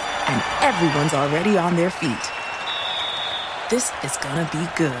tip-off, and everyone's already on their feet. This is gonna be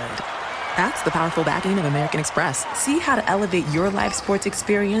good. That's the powerful backing of American Express. See how to elevate your live sports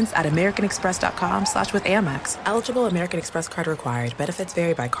experience at americanexpress.com/withAmex. Eligible American Express card required. Benefits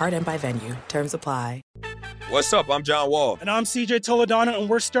vary by card and by venue. Terms apply. What's up? I'm John Wall. And I'm CJ Toledano, and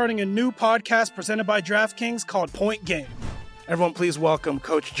we're starting a new podcast presented by DraftKings called Point Game. Everyone, please welcome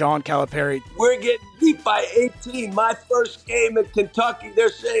Coach John Calipari. We're getting beat by 18. My first game in Kentucky, they're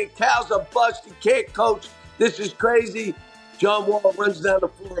saying Cal's a bust. He can't coach. This is crazy. John Wall runs down the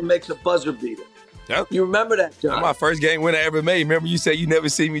floor and makes a buzzer beater. Yep. You remember that, John? That's my first game win I ever made. Remember you said you never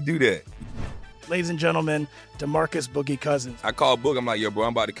seen me do that. Ladies and gentlemen, DeMarcus Boogie Cousins. I called Boog. I'm like, yo, bro,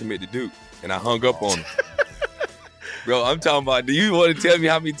 I'm about to commit to Duke. And I hung up on him. Bro, I'm talking about, do you want to tell me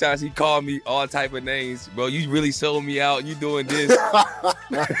how many times he called me all type of names? Bro, you really sold me out. You doing this.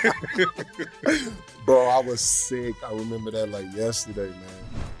 Bro, I was sick. I remember that like yesterday,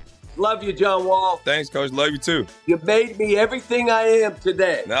 man. Love you, John Wall. Thanks, Coach. Love you, too. You made me everything I am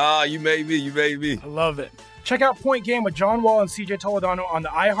today. Nah, you made me. You made me. I love it. Check out Point Game with John Wall and CJ Toledano on the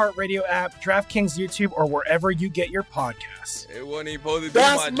iHeartRadio app, DraftKings YouTube, or wherever you get your podcasts. It wasn't even supposed to be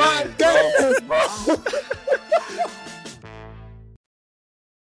That's my dance, bro.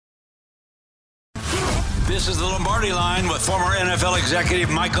 This is the Lombardi Line with former NFL executive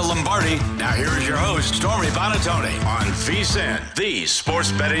Michael Lombardi. Now here is your host, Stormy Buonantony, on VSiN, the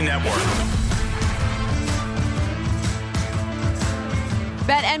Sports Betting Network.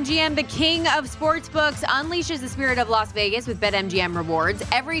 BetMGM, the king of sportsbooks, unleashes the spirit of Las Vegas with BetMGM rewards.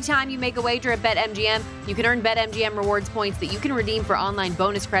 Every time you make a wager at BetMGM, you can earn BetMGM rewards points that you can redeem for online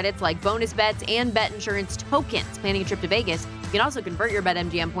bonus credits like bonus bets and bet insurance tokens. Planning a trip to Vegas, you can also convert your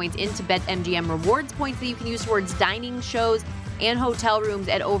BetMGM points into BetMGM rewards points that you can use towards dining, shows, and hotel rooms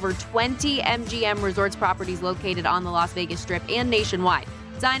at over 20 MGM Resorts properties located on the Las Vegas Strip and nationwide.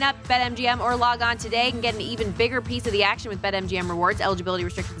 Sign up, BetMGM, or log on today and get an even bigger piece of the action with BetMGM rewards. Eligibility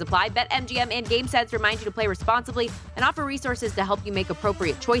restrictions apply. BetMGM and GameSets remind you to play responsibly and offer resources to help you make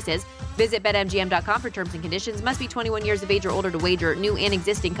appropriate choices. Visit BetMGM.com for terms and conditions. Must be 21 years of age or older to wager. New and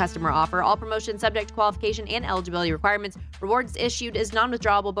existing customer offer. All promotions subject to qualification and eligibility requirements. Rewards issued as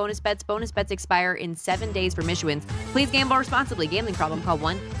non-withdrawable bonus bets. Bonus bets expire in 7 days from issuance. Please gamble responsibly. Gambling problem? Call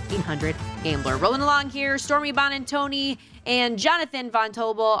 1-800-GAMBLER. Rolling along here, Stormy Buonantony and Jonathan Von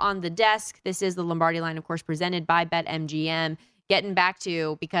Tobel on the desk. This is the Lombardi Line, of course, presented by BetMGM. Getting back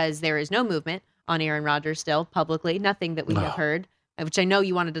to, because there is no movement on Aaron Rodgers still publicly, nothing that we have heard, which I know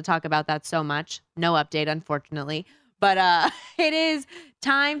you wanted to talk about that so much. No update, unfortunately. But it is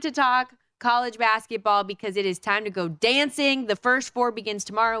time to talk college basketball because it is time to go dancing. The first four begins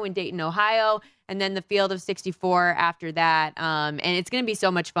tomorrow in Dayton, Ohio, and then the field of 64 after that. And it's going to be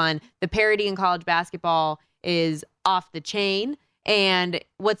so much fun. The parity in college basketball is off the chain. And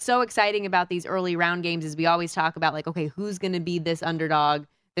what's so exciting about these early round games is we always talk about, like, okay, who's going to be this underdog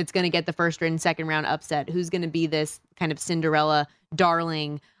that's going to get the first and second round upset? Who's going to be this kind of Cinderella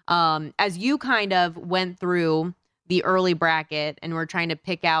darling? As you kind of went through the early bracket and were trying to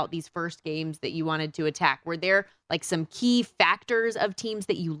pick out these first games that you wanted to attack, were there like some key factors of teams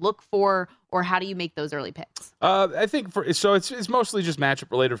that you look for, or how do you make those early picks? I think it's mostly just matchup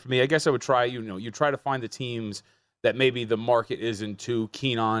related for me. I guess I would try, you try to find the teams that maybe the market isn't too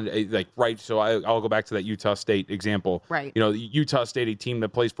keen on, like, right? So I'll go back to that Utah State example. Right. Utah State, a team that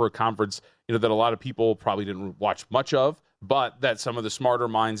plays for a conference, that a lot of people probably didn't watch much of, but that some of the smarter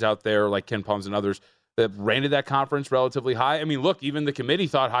minds out there, like Ken Palms and others, that rated that conference relatively high. I mean, look, even the committee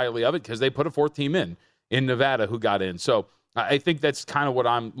thought highly of it because they put a fourth team in Nevada who got in. So I think that's kind of what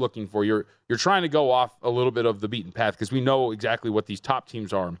I'm looking for. You're trying to go off a little bit of the beaten path because we know exactly what these top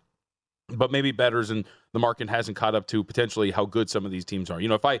teams are, but maybe bettors and the market hasn't caught up to potentially how good some of these teams are.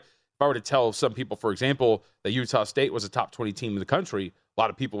 If I were to tell some people, for example, that Utah State was a top 20 team in the country, a lot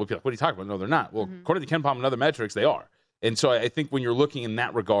of people would be like, what are you talking about? No, they're not. Well, according to Ken Palm and other metrics, they are. And so I think when you're looking in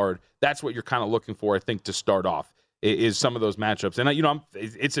that regard, that's what you're kind of looking for, I think, to start off, is some of those matchups. And,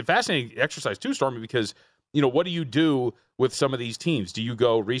 it's a fascinating exercise too, Stormy, because, what do you do with some of these teams? Do you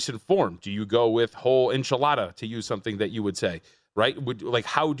go recent form? Do you go with whole enchilada, to use something that you would say? Right?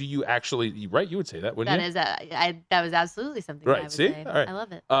 How do you actually, right? You would say that, wouldn't you? That was absolutely something that I would say. All right. I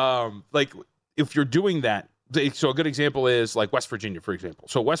love it. If you're doing that, so a good example is like West Virginia, for example.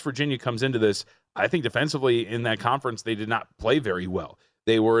 So West Virginia comes into this, I think defensively in that conference, they did not play very well.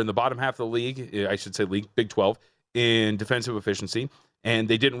 They were in the bottom half of the league, I should say league, Big 12, in defensive efficiency, and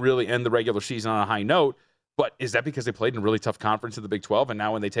they didn't really end the regular season on a high note. But is that because they played in a really tough conference in the Big 12, and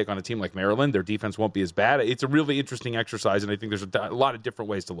now when they take on a team like Maryland, their defense won't be as bad? It's a really interesting exercise, and I think there's a lot of different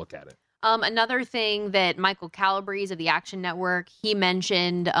ways to look at it. Another thing that Michael Calabrese of the Action Network, he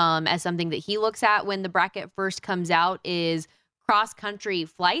mentioned as something that he looks at when the bracket first comes out is cross-country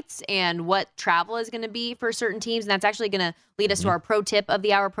flights and what travel is going to be for certain teams. And that's actually going to lead us to our pro tip of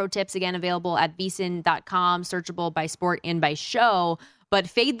the hour. Pro tips, again, available at vsin.com, searchable by sport and by show. but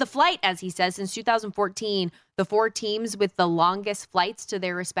fade the flight, as he says. Since 2014, the 4 teams with the longest flights to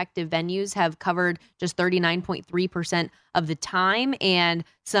their respective venues have covered just 39.3% of the time. And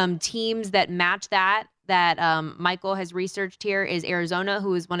some teams that match that Michael has researched here is Arizona,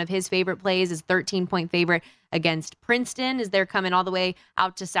 who is one of his favorite plays, is 13-point favorite against Princeton as they're coming all the way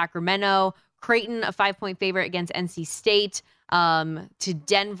out to Sacramento. Creighton, a 5-point favorite against NC State, to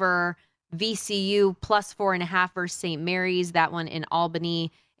Denver. VCU plus 4.5 versus St. Mary's, that one in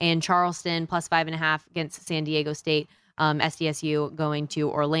Albany, and Charleston plus 5.5 against San Diego State. SDSU going to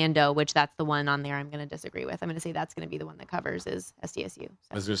Orlando, which that's the one on there I'm going to disagree with. I'm going to say that's going to be the one that covers is SDSU. So.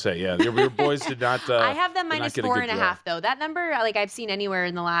 I was going to say, yeah, your boys did not. I have them minus 4.5 though. That number, like I've seen anywhere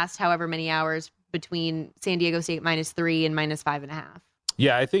in the last however many hours between San Diego State minus 3 and minus 5.5.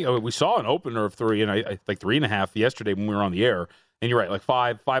 Yeah, I think we saw an opener of 3 and I like 3.5 yesterday when we were on the air. And you're right, like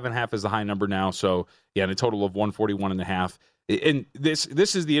 5.5 is the high number now. So yeah, and a total of 141.5. And this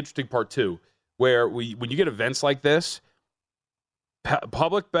is the interesting part too, where when you get events like this,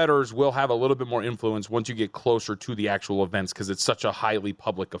 public bettors will have a little bit more influence once you get closer to the actual events because it's such a highly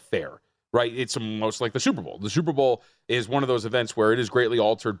public affair, right? It's almost like the Super Bowl. The Super Bowl is one of those events where it is greatly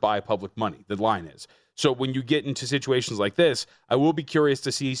altered by public money. The line is. So when you get into situations like this, I will be curious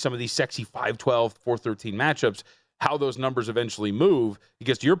to see some of these sexy 5-12, 4-13 matchups, how those numbers eventually move,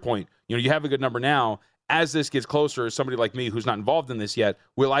 because to your point, you have a good number now. As this gets closer, somebody like me who's not involved in this yet,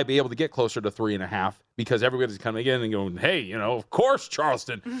 will I be able to get closer to 3.5? Because everybody's coming in and going, hey, of course,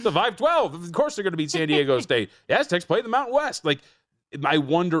 Charleston, the 5-12, of course they're going to beat San Diego State. The Aztecs play the Mountain West. Like, I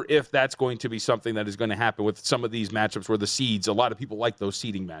wonder if that's going to be something that is going to happen with some of these matchups where the seeds, a lot of people like those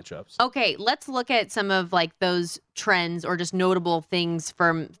seeding matchups. Okay, let's look at some of like those trends or just notable things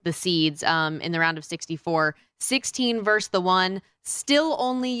from the seeds in the round of 64. 16 versus the 1. Still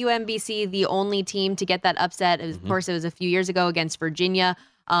only UMBC, the only team to get that upset. Of course, it was a few years ago against Virginia.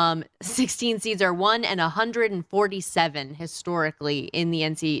 16 seeds are 1 and 147 historically in the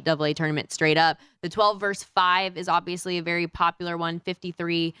NCAA tournament straight up. The 12 versus 5 is obviously a very popular one,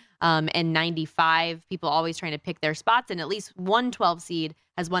 53 and 95. People always trying to pick their spots, and at least one 12 seed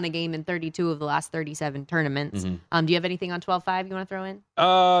has won a game in 32 of the last 37 tournaments. Do you have anything on 12-5 you want to throw in?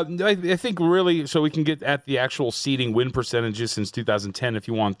 I think really, so we can get at the actual seeding win percentages since 2010 if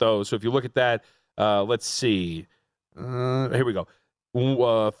you want those. So if you look at that, let's see. Here we go.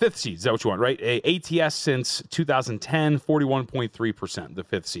 5th seed, is that what you want, right? ATS since 2010, 41.3%, the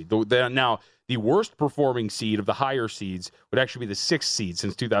 5th seed. Now, the worst performing seed of the higher seeds would actually be the 6th seed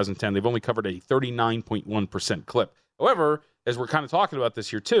since 2010. They've only covered a 39.1% clip. However, as we're kind of talking about this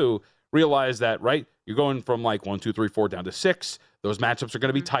here too, realize that, right, you're going from like 1, 2, 3, 4 down to 6. Those matchups are going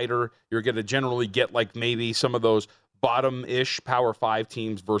to be tighter. You're going to generally get like maybe some of those bottom-ish Power 5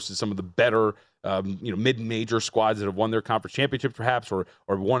 teams versus some of the better mid-major squads that have won their conference championship perhaps or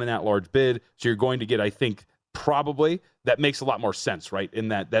won an at-large bid. So you're going to get, I think, probably that makes a lot more sense, right? In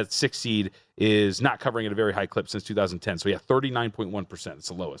that 6th seed is not covering at a very high clip since 2010. So yeah, 39.1%. It's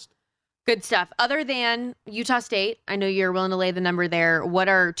the lowest. Good stuff. Other than Utah State, I know you're willing to lay the number there. What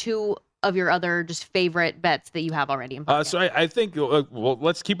are 2 of your other just favorite bets that you have already in pocket? So I think, well,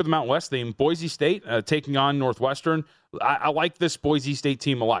 let's keep it the Mountain West theme. Boise State taking on Northwestern. I like this Boise State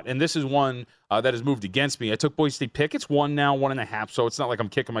team a lot, and this is one that has moved against me. I took Boise State pick. It's 1 now, 1.5, so it's not like I'm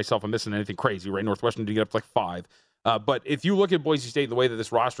kicking myself and missing anything crazy, right? Northwestern did get up to like 5. But if you look at Boise State, the way that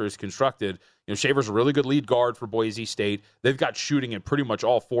this roster is constructed, Shaver's a really good lead guard for Boise State. They've got shooting at pretty much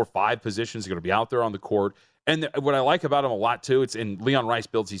all 4-5 positions. They're going to be out there on the court. And what I like about them a lot, too, and Leon Rice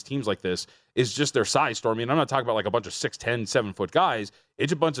builds these teams like this, is just their size, Stormy. And I'm not talking about like a bunch of 6'10", 7-foot guys.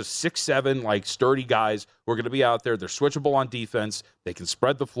 It's a bunch of 6'7", like sturdy guys who are going to be out there. They're switchable on defense. They can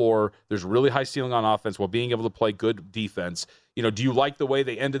spread the floor. There's a really high ceiling on offense while being able to play good defense. Do you like the way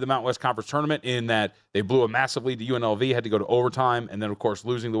they ended the Mountain West Conference tournament in that they blew a massive lead to UNLV, had to go to overtime, and then, of course,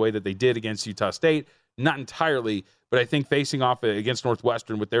 losing the way that they did against Utah State? Not entirely, but I think facing off against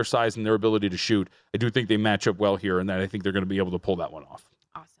Northwestern with their size and their ability to shoot, I do think they match up well here, and that I think they're going to be able to pull that one off.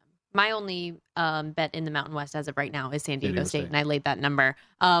 Awesome. My only bet in the Mountain West as of right now is San Diego State, and I laid that number.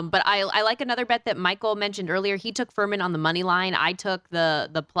 But I like another bet that Michael mentioned earlier. He took Furman on the money line. I took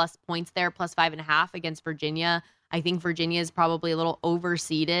the plus points there, plus 5.5 against Virginia. I think Virginia is probably a little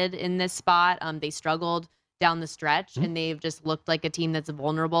overseeded in this spot. They struggled down the stretch, and they've just looked like a team that's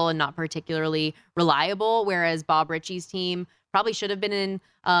vulnerable and not particularly reliable, whereas Bob Ritchie's team probably should have been in,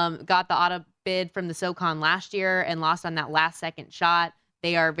 got the auto bid from the SoCon last year and lost on that last-second shot.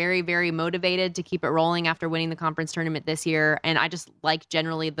 They are very, very motivated to keep it rolling after winning the conference tournament this year, and I just like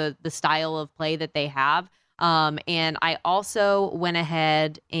generally the style of play that they have. And I also went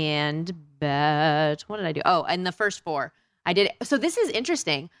ahead and bet, what did I do? Oh, and the first 4. I did. So this is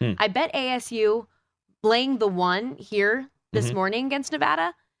interesting. I bet ASU laying the 1 here this morning against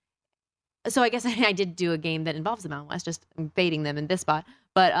Nevada. So I guess I did do a game that involves the Mountain West, just fading them in this spot.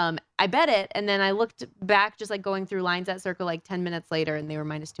 But I bet it, and then I looked back, just like going through lines at Circle like 10 minutes later, and they were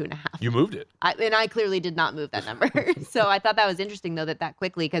 -2.5. You moved it. And I clearly did not move that number. So I thought that was interesting, though, that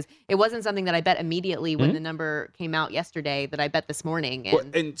quickly, because it wasn't something that I bet immediately when the number came out yesterday that I bet this morning.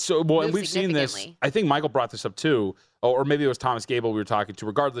 And, and we've seen this. I think Michael brought this up too, or maybe it was Thomas Gable we were talking to.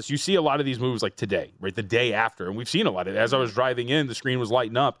 Regardless, you see a lot of these moves like today, right? The day after. And we've seen a lot of it. As I was driving in, the screen was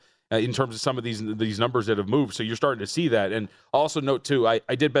lighting up. In terms of some of these numbers that have moved. So you're starting to see that. And also note, too, I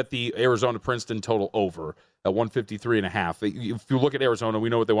did bet the Arizona-Princeton total over at 153.5. If you look at Arizona, we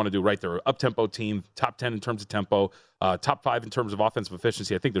know what they want to do, right? They're an up-tempo team, top 10 in terms of tempo, top 5 in terms of offensive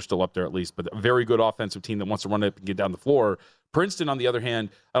efficiency. I think they're still up there at least, but a very good offensive team that wants to run up and get down the floor. Princeton, on the other hand,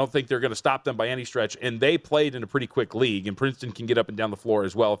 I don't think they're going to stop them by any stretch, and they played in a pretty quick league, and Princeton can get up and down the floor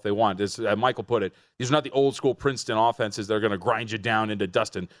as well if they want. As Michael put it, these are not the old-school Princeton offenses that are going to grind you down into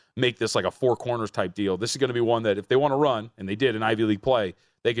dust and make this like a four corners type deal. This is going to be one that if they want to run, and they did in Ivy League play,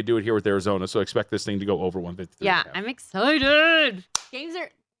 they could do it here with Arizona, so expect this thing to go over 153. Yeah, I'm excited. Games are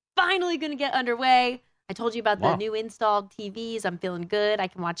finally going to get underway. I told you about the new installed TVs. I'm feeling good. I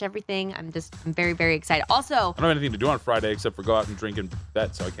can watch everything. I'm very, very excited. Also, I don't have anything to do on Friday except for go out and drink and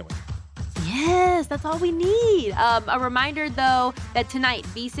bet, so I can't wait. Yes, that's all we need. A reminder, though, that tonight,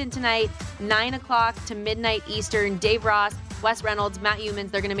 VSiN tonight, 9 o'clock to midnight Eastern, Dave Ross, Wes Reynolds, Matt Humans,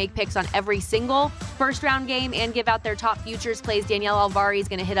 they're going to make picks on every single first-round game and give out their top futures plays. Danielle Alvari is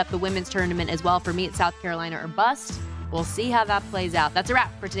going to hit up the women's tournament as well for Meet South Carolina or Bust. We'll see how that plays out. That's a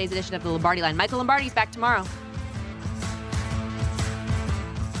wrap for today's edition of the Lombardi Line. Michael Lombardi's back tomorrow.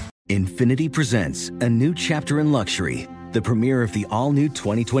 Infinity presents a new chapter in luxury, the premiere of the all-new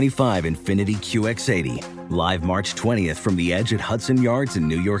 2025 Infinity QX80, live March 20th from the Edge at Hudson Yards in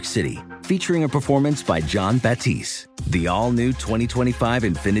New York City, featuring a performance by John Batiste. The all-new 2025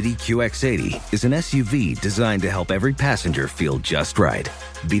 Infinity QX80 is an SUV designed to help every passenger feel just right.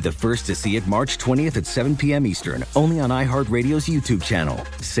 Be the first to see it March 20th at 7 p.m. Eastern, only on iHeartRadio's YouTube channel.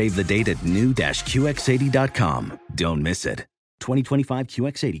 Save the date at new-QX80.com. Don't miss it. 2025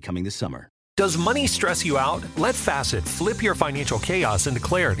 QX80 coming this summer. Does money stress you out? Let Facet flip your financial chaos into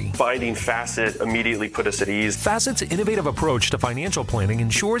clarity. Finding Facet immediately put us at ease. Facet's innovative approach to financial planning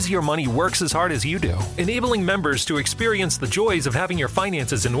ensures your money works as hard as you do, enabling members to experience the joys of having your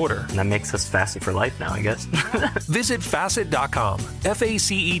finances in order. And that makes us Facet for life now, I guess. Visit Facet.com,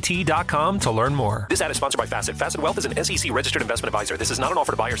 FACET.com to learn more. This ad is sponsored by Facet. Facet Wealth is an SEC registered investment advisor. This is not an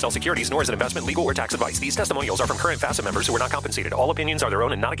offer to buy or sell securities, nor is it investment, legal, or tax advice. These testimonials are from current Facet members who are not compensated. All opinions are their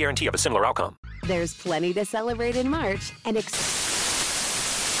own and not a guarantee of a similar outcome. There's plenty to celebrate in March and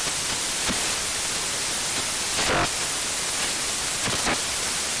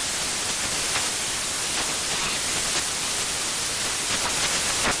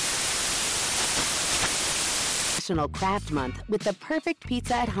Craft Month with the perfect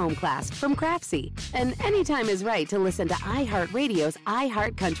pizza at home class from Craftsy. And anytime is right to listen to iHeartRadio's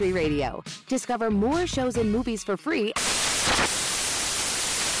iHeart Country Radio. Discover more shows and movies for free